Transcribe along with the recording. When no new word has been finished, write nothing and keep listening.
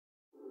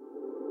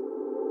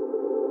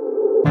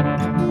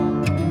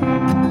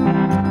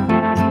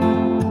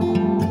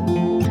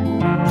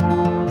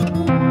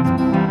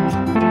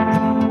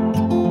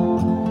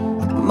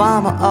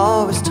Mama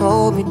always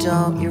told me,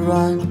 don't you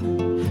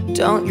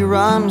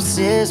run with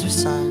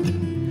scissors, son.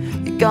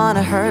 You're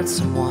gonna hurt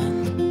someone.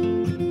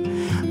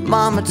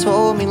 Mama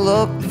told me,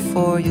 look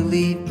before you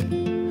leap.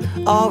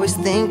 Always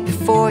think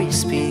before you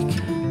speak,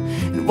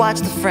 and watch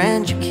the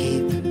friend you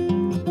keep.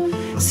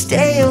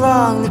 Stay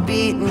along the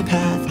beaten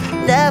path.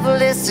 Never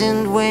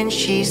listened when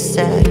she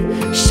said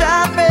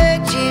sharp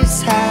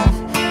edges have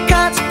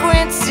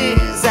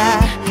consequences.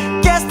 I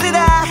guess that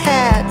I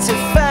had to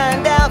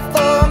find out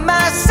for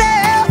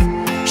myself.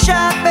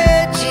 Sharp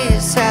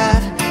edges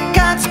have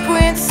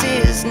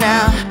consequences.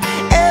 Now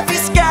every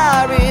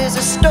scar is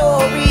a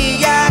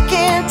story I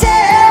can tell.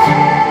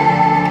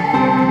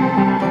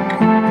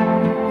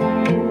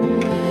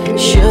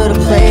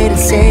 Should've played it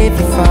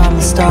safer from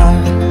the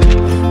start.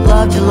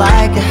 Loved you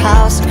like a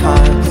house of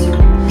cards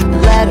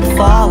and let it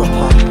fall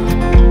apart.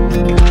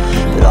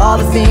 But all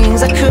the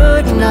things I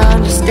couldn't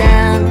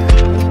understand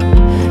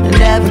and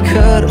never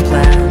could have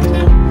planned,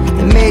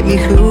 it made me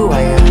who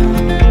I am.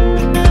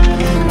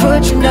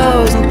 Put your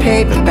nose in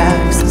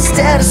paperbacks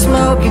instead of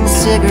smoking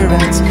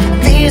cigarettes.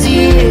 These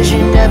years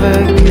you're never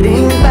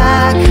getting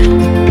back.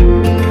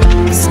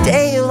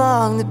 Stay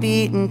along the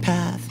beaten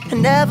path. I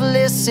never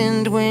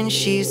listened when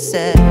she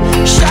said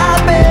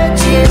sharp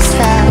edges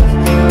have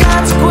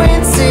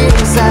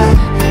consequences. I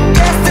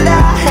guess that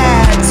I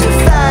had to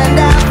find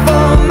out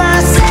for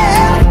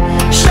myself.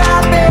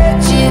 Sharp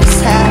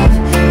edges have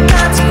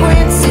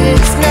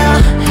consequences. Now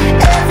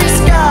every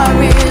scar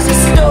is a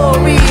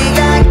story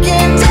I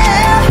can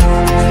tell.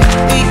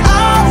 We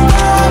all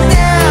fall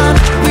down,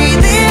 we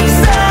live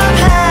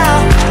somehow.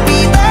 We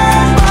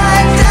learn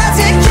what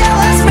doesn't kill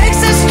us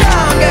makes us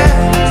stronger.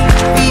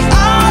 We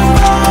all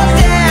fall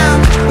down,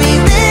 we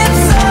live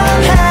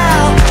somehow.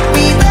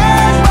 We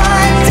learn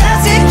what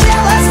doesn't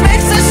kill us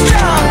makes us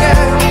stronger.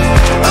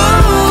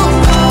 Ooh,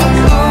 ooh,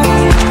 ooh,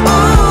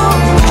 ooh,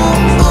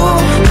 ooh, ooh,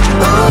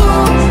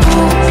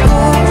 ooh,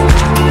 ooh.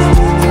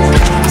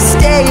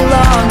 Stay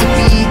along the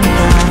beaten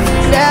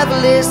path. Never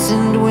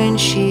listened when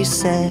she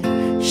said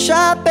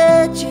sharp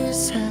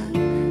edges have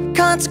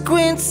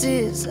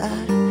consequences. I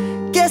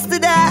guess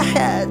that I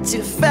had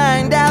to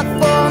find out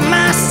for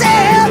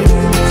myself.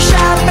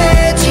 Sharp edges